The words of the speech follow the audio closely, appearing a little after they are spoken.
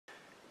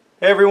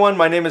Hey everyone,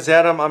 my name is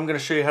Adam. I'm going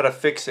to show you how to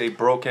fix a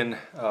broken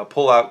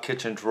pull-out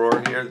kitchen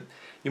drawer here.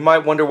 You might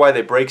wonder why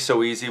they break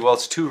so easy. Well,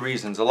 it's two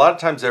reasons. A lot of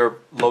times they're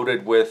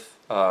loaded with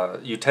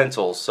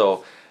utensils,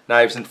 so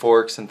knives and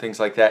forks and things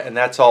like that, and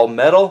that's all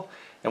metal.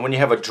 And when you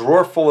have a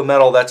drawer full of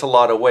metal, that's a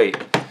lot of weight.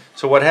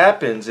 So what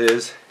happens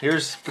is,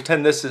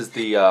 pretend this is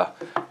the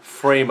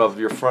frame of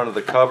your front of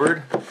the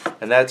cupboard,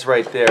 and that's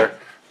right there.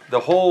 The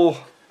whole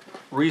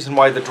reason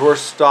why the drawer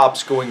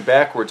stops going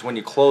backwards when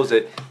you close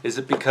it is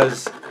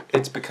because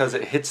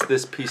it hits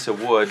this piece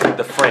of wood,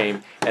 the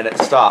frame, and it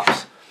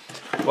stops.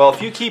 Well,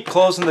 if you keep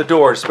closing the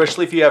door,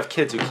 especially if you have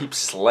kids who keep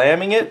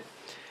slamming it,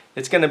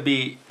 it's going to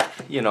be,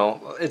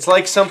 it's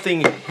like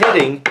something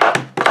hitting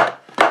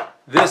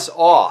this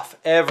off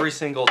every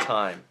single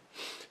time.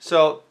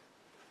 So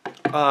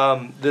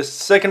the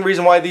second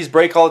reason why these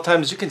break all the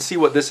time is you can see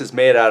what this is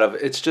made out of.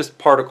 It's just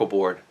particle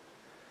board,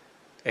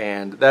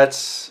 and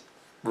that's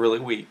really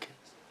weak.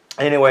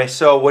 Anyway,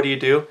 so what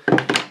do?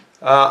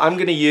 I'm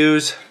going to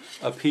use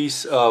a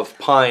piece of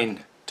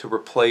pine to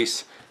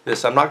replace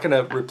this. I'm not going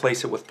to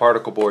replace it with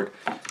particle board.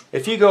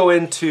 If you go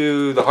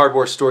into the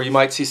hardware store, you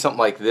might see something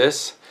like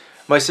this.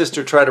 My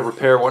sister tried to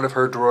repair one of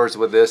her drawers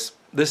with this.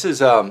 This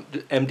is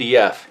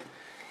MDF.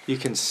 You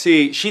can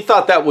see, she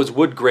thought that was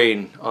wood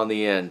grain on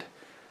the end.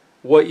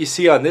 What you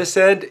see on this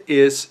end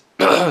is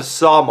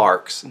saw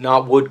marks,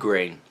 not wood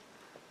grain.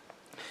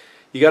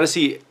 You got to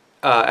see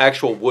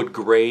actual wood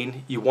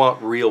grain. You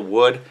want real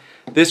wood.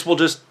 This will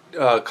just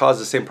cause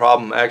the same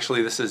problem.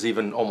 Actually, this is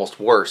even almost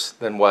worse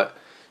than what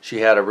she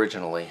had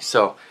originally.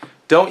 So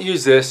don't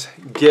use this.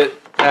 Get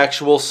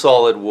actual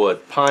solid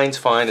wood. Pine's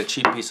fine. A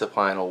cheap piece of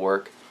pine will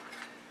work.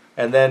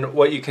 And then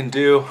what you can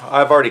do,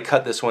 I've already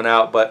cut this one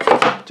out,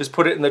 but just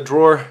put it in the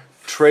drawer,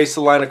 trace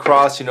the line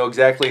across. You know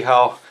exactly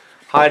how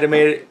high to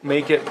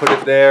make it. Put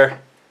it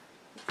there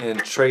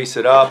and trace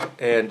it up,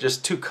 and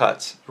just two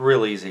cuts.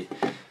 Real easy.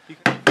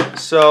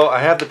 So I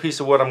have the piece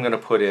of wood I'm going to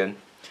put in,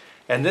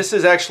 and this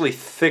is actually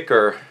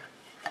thicker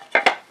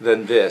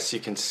than this. You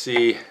can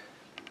see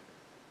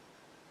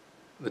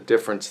the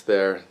difference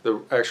there.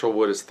 The actual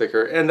wood is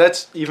thicker, and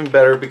that's even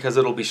better because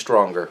it'll be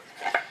stronger.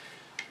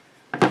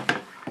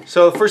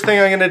 So the first thing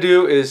I'm going to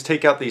do is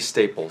take out these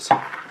staples.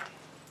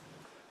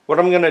 What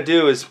I'm going to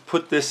do is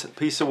put this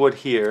piece of wood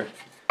here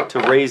to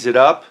raise it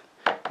up,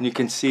 and you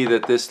can see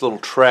that this little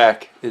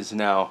track is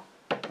now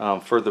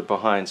further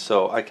behind,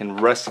 so I can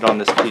rest it on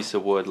this piece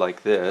of wood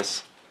like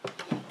this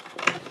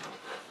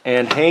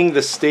and hang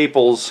the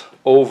staples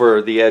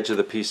over the edge of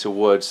the piece of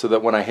wood so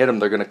that when I hit them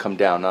they're going to come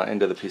down, not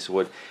into the piece of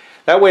wood.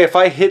 That way if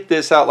I hit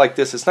this out like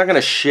this, it's not going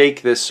to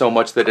shake this so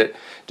much that it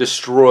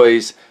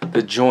destroys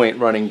the joint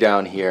running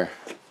down here.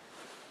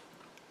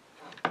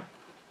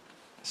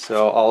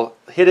 So I'll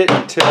hit it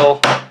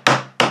until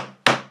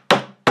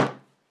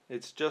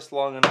it's just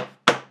long enough.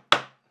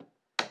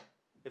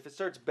 If it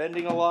starts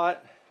bending a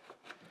lot,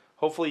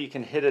 hopefully you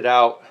can hit it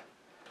out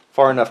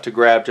far enough to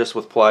grab just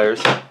with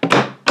pliers,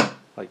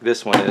 like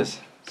this one is.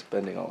 It's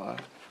bending a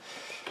lot.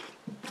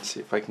 Let's see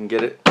if I can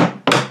get it.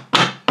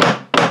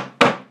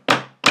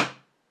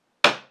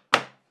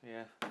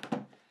 Yeah,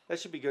 that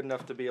should be good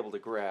enough to be able to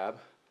grab.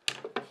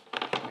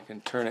 I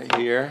can turn it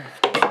here.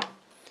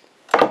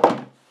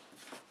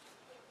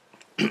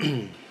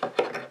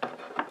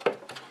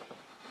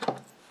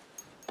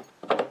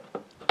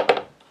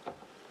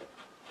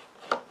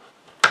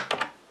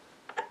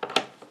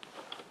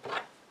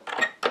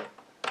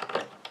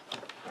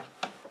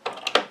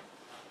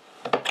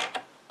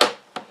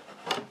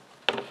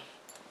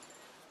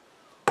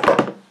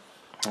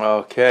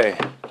 Okay,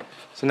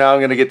 so now I'm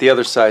going to get the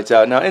other sides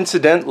out. Now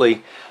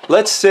incidentally,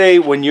 let's say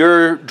when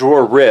your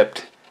drawer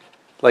ripped,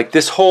 like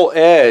this whole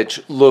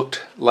edge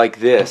looked like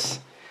this,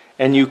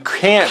 and you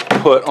can't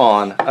put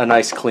on a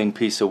nice clean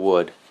piece of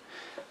wood.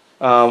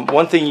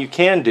 One thing you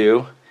can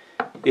do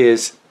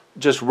is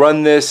just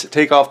run this,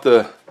 take off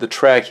the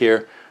track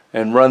here,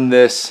 and run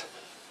this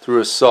through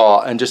a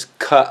saw and just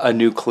cut a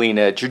new clean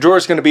edge. Your drawer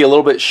is going to be a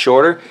little bit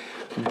shorter,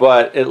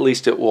 but at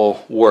least it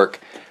will work.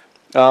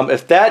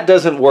 If that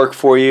doesn't work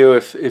for you,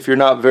 if you're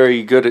not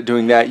very good at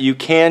doing that, you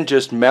can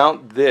just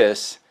mount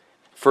this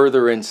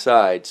further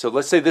inside. So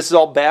let's say this is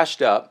all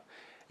bashed up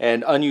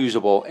and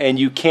unusable, and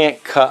you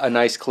can't cut a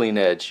nice clean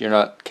edge. You're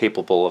not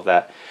capable of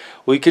that.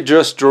 We could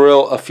just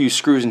drill a few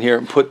screws in here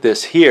and put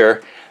this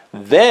here.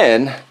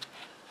 Then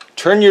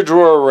turn your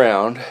drawer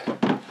around,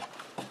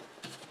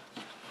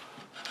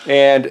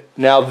 and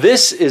now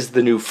this is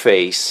the new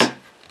face,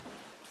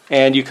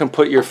 and you can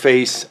put your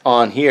face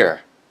on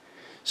here.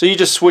 So you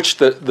just switch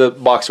the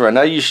box around.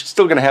 Now you're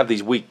still going to have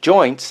these weak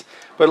joints,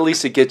 but at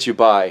least it gets you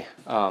by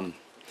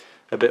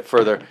a bit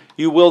further.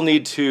 You will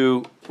need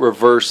to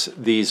reverse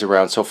these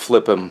around, so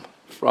flip them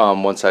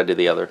from one side to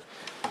the other.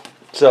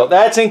 So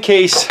that's in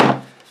case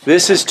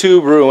this is too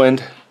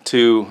ruined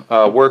to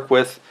work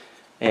with,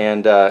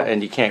 and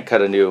you can't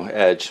cut a new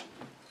edge.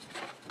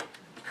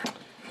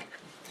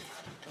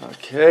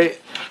 Okay,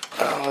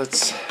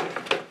 let's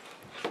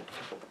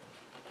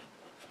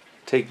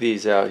take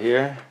these out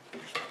here.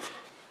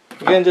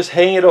 Again, just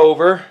hang it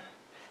over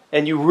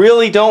And you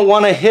really don't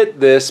want to hit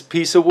this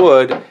piece of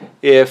wood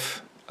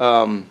if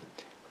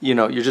you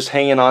know, you're just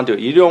hanging on to it.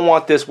 You don't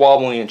want this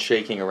wobbling and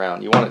shaking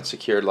around. You want it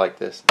secured like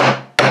this.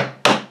 There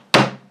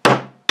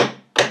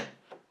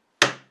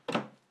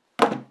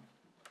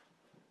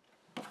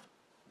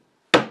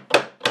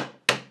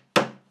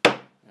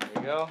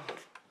we go.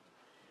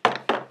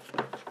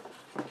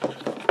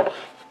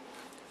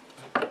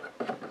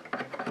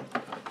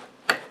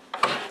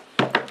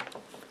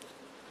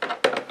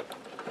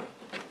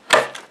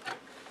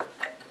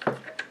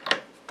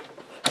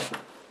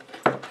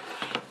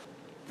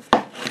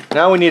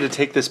 Now we need to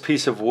take this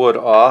piece of wood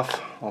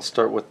off. I'll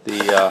start with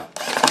the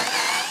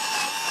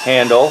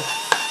handle.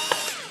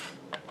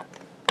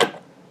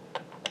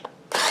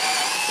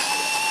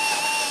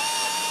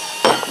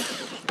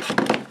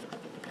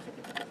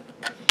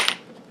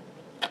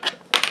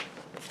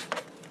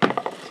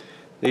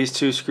 These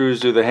two screws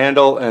do the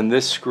handle, and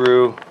this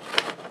screw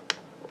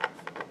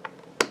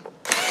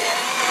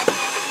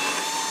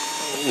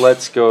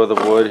lets go of the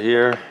wood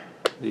here.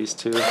 These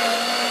two.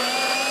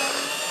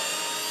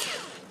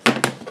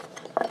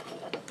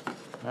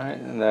 Alright,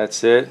 and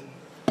that's it.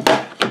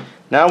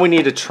 Now we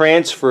need to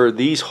transfer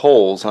these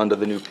holes onto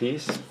the new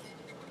piece.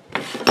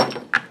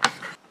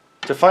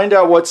 To find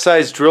out what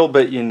size drill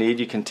bit you need,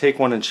 you can take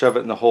one and shove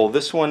it in the hole.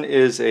 This one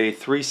is a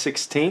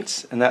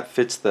 3/16, and that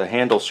fits the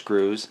handle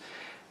screws.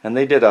 And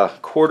they did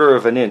 1/4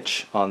 of an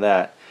inch on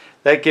that.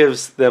 That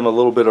gives them a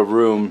little bit of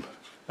room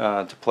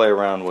to play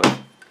around with.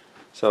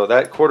 So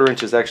that 1/4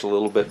 inch is actually a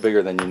little bit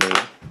bigger than you need.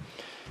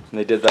 And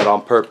they did that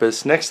on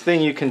purpose. Next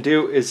thing you can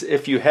do is,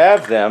 if you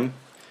have them,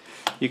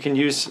 you can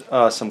use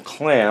some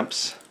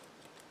clamps.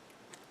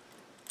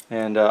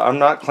 And I'm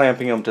not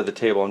clamping them to the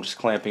table, I'm just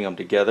clamping them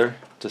together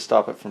to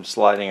stop it from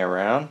sliding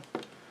around.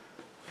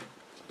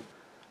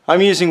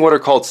 I'm using what are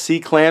called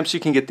C-clamps. You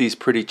can get these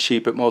pretty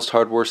cheap at most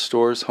hardware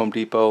stores, Home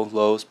Depot,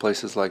 Lowe's,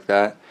 places like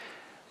that.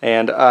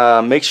 And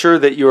make sure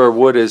that your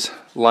wood is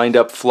lined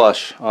up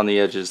flush on the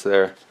edges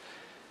there.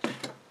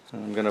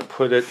 I'm going to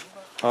put it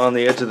on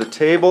the edge of the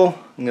table.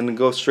 I'm going to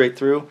go straight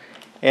through.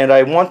 And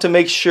I want to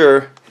make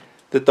sure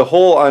that the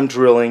hole I'm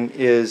drilling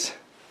is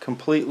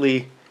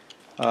completely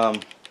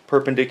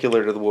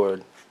perpendicular to the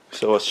wood.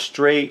 So a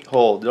straight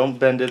hole. Don't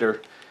bend it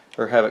or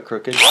have it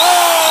crooked.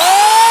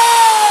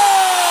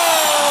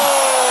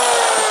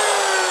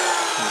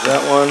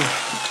 That one,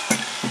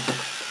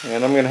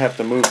 and I'm going to have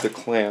to move the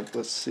clamp.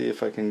 Let's see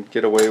if I can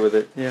get away with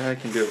it. Yeah, I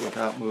can do it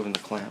without moving the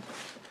clamp.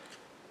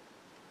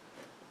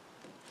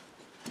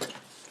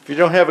 If you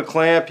don't have a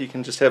clamp, you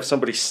can just have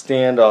somebody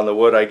stand on the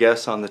wood, I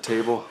guess, on the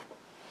table.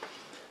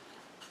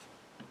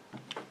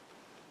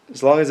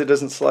 As long as it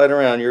doesn't slide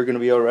around, you're going to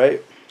be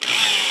alright.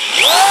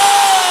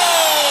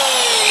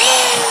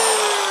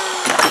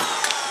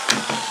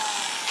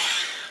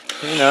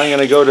 Okay, now I'm going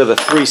to go to the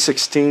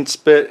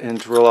 3/16 bit and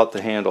drill out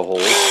the handle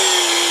holes.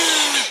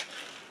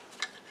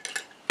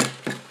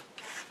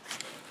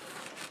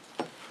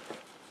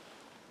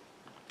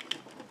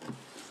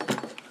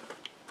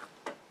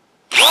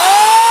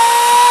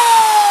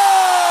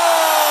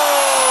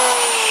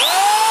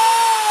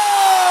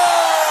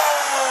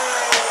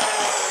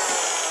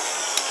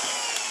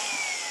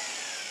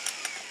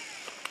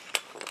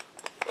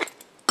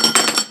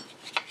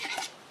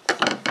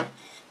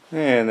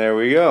 And there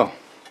we go.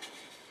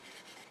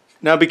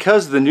 Now,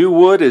 because the new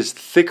wood is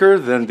thicker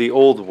than the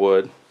old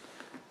wood,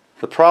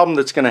 the problem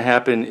that's going to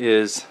happen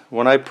is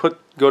when I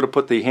go to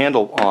put the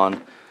handle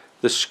on,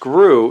 the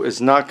screw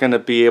is not going to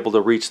be able to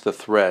reach the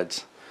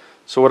threads.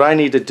 So what I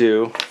need to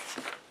do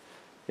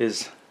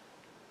is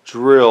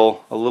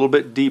drill a little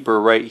bit deeper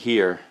right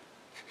here.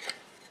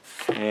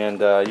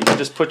 And you can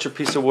just put your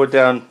piece of wood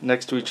down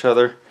next to each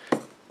other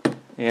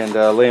and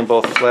lay them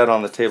both flat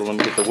on the table. Let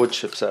me get the wood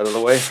chips out of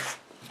the way.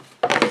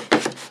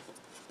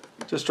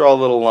 Just draw a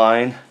little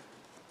line.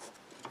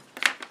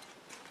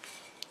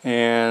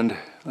 And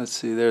let's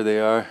see, there they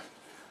are.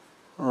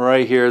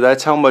 Right here,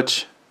 that's how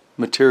much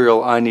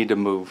material I need to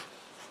move.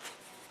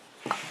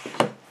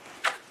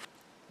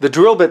 The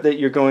drill bit that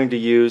you're going to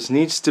use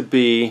needs to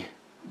be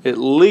at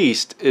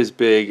least as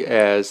big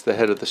as the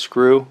head of the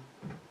screw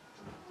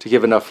to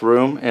give enough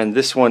room. And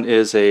this one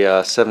is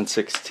a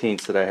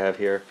 7/16 that I have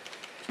here.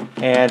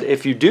 And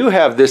if you do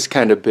have this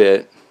kind of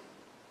bit,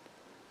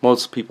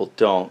 most people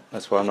don't,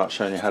 that's why I'm not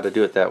showing you how to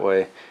do it that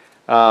way.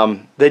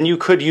 Then you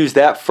could use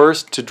that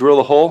first to drill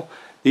a hole.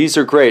 These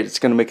are great. It's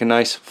going to make a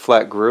nice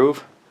flat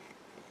groove,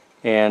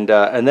 and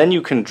then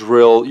you can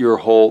drill your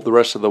hole the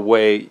rest of the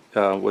way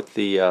with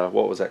the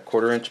what was that,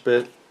 1/4 inch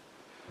bit,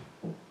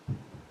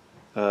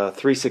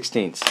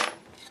 3/16.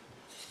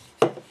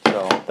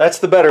 So that's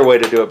the better way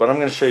to do it, but I'm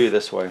going to show you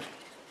this way.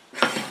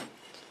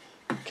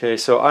 Okay,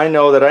 so I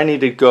know that I need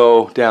to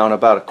go down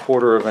about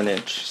 1/4 of an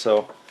inch,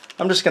 so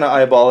I'm just going to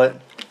eyeball it.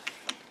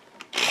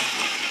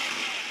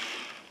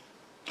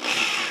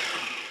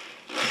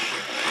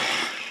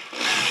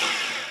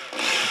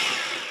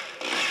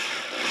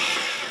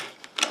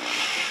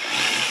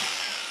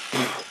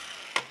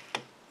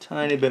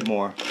 Tiny bit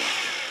more.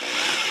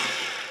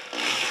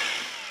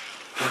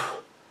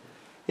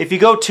 If you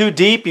go too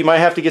deep, you might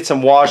have to get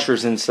some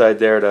washers inside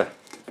there to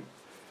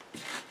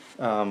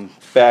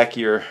back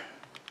your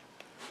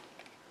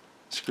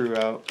screw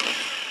out.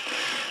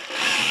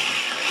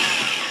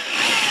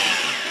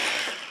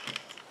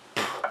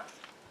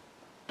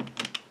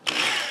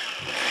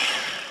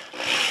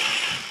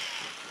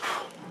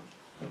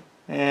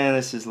 And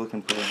this is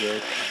looking pretty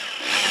good.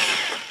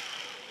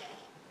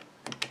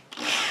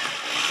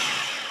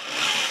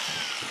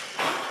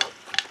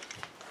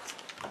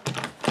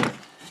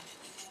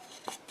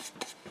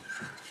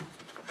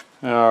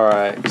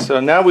 Alright, so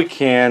now we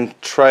can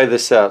try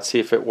this out, see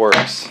if it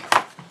works.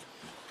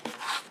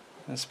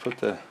 Let's put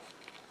the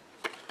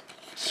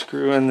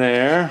screw in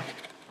there.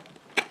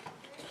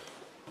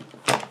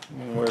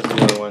 And where's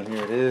the other one?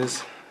 Here it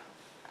is.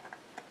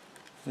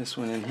 This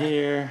one in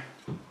here.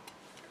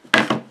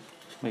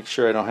 Make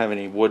sure I don't have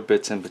any wood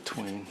bits in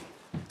between.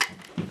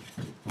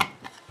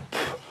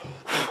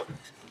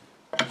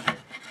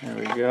 There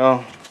we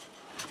go.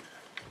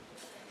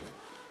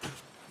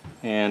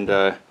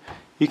 And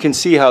you can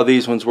see how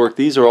these ones work.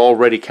 These are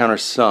already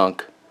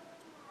countersunk,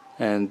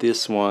 and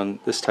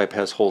this type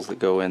has holes that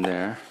go in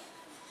there.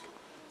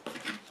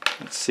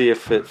 Let's see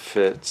if it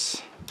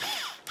fits.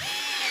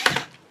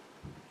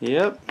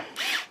 Yep.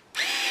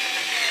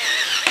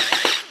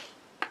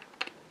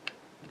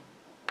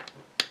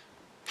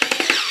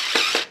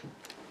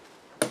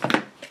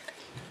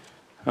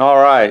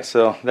 Alright,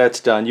 so that's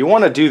done. You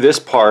want to do this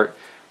part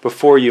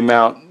before you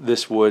mount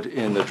this wood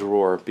in the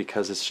drawer,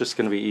 because it's just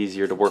going to be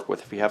easier to work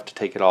with if you have to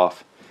take it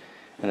off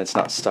and it's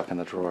not stuck in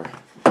the drawer.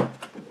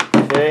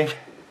 Okay,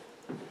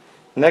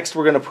 next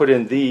we're going to put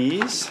in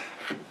these.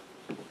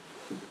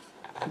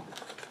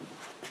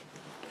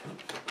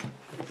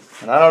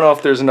 And I don't know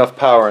if there's enough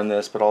power in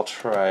this, but I'll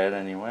try it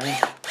anyway.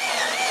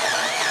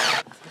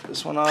 Put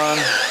this one on.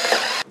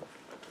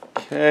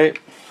 Okay,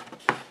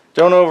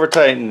 don't over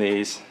tighten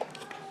these.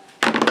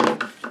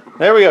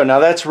 There we go, now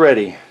that's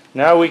ready.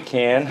 Now we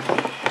can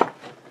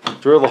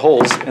drill the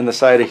holes in the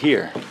side of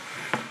here.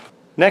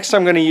 Next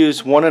I'm going to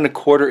use 1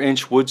 1/4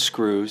 inch wood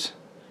screws,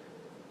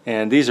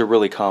 and these are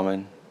really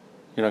common.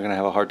 You're not going to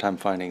have a hard time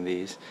finding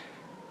these.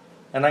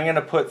 And I'm going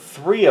to put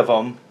 3 of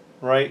them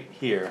right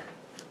here.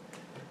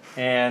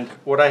 And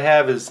what I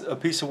have is a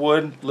piece of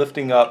wood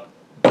lifting up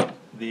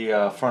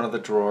the front of the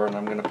drawer, and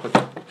I'm going to put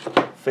the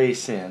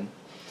face in.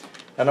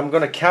 And I'm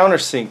going to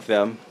countersink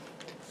them.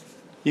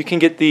 You can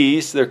get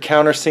these, they're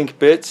countersink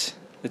bits.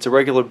 It's a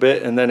regular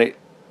bit, and then it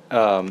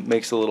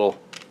makes a little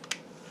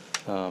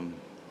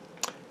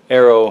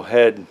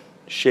arrowhead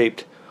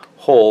shaped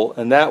hole,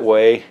 and that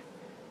way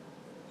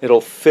it'll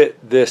fit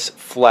this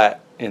flat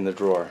in the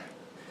drawer.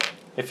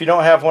 If you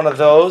don't have one of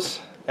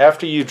those,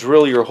 after you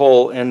drill your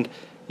hole, and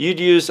you'd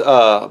use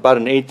about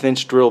an 1/8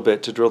 inch drill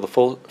bit to drill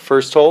the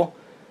first hole,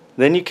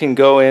 then you can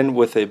go in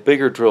with a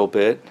bigger drill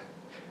bit,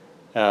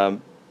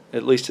 at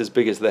least as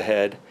big as the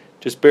head.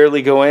 Just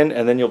barely go in,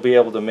 and then you'll be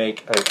able to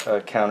make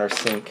a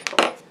countersink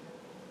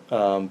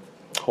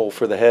hole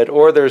for the head.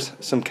 Or there's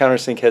some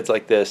countersink heads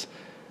like this.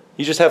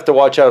 You just have to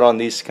watch out on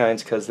these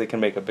kinds because they can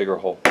make a bigger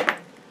hole.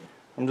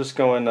 I'm just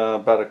going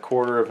about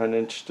 1/4 of an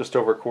inch, just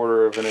over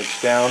 1/4 of an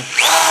inch down.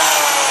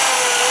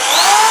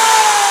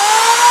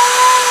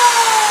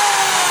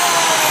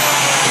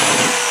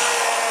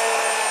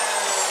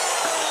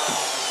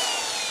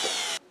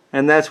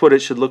 And that's what it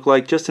should look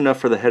like, just enough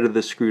for the head of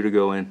the screw to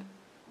go in.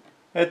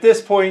 At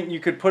this point you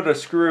could put a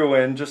screw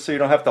in just so you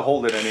don't have to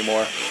hold it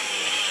anymore.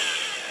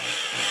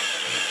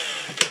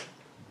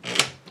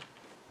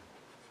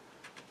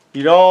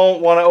 You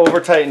don't want to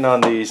over tighten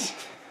on these.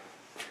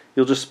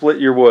 You'll just split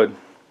your wood.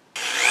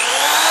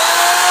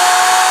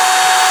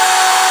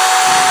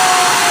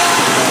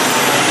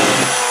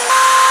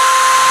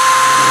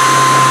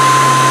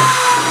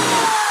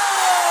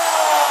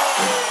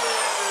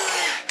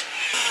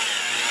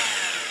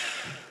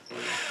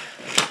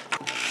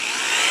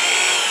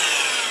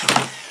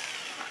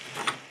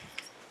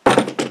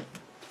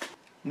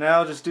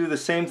 Now just do the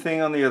same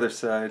thing on the other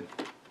side.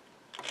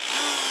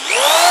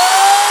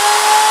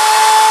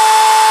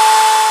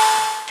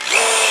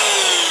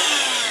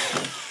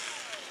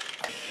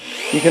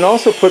 You can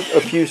also put a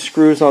few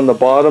screws on the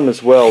bottom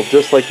as well,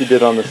 just like you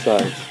did on the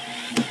sides.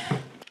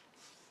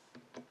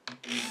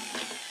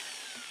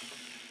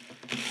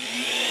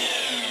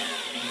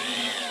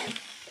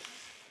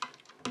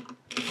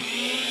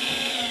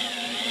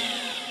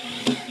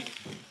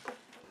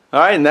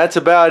 Alright, and that's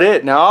about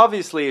it. Now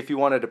obviously if you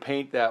wanted to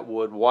paint that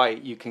wood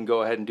white, you can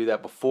go ahead and do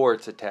that before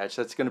it's attached.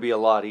 That's going to be a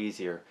lot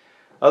easier.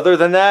 Other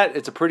than that,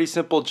 it's a pretty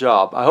simple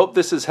job. I hope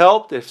this has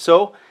helped. If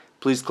so,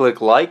 please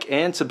click like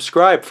and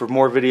subscribe for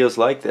more videos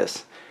like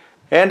this.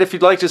 And if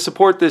you'd like to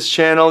support this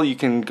channel, you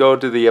can go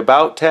to the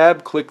About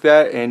tab, click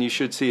that, and you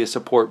should see a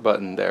support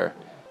button there.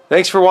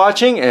 Thanks for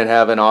watching, and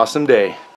have an awesome day.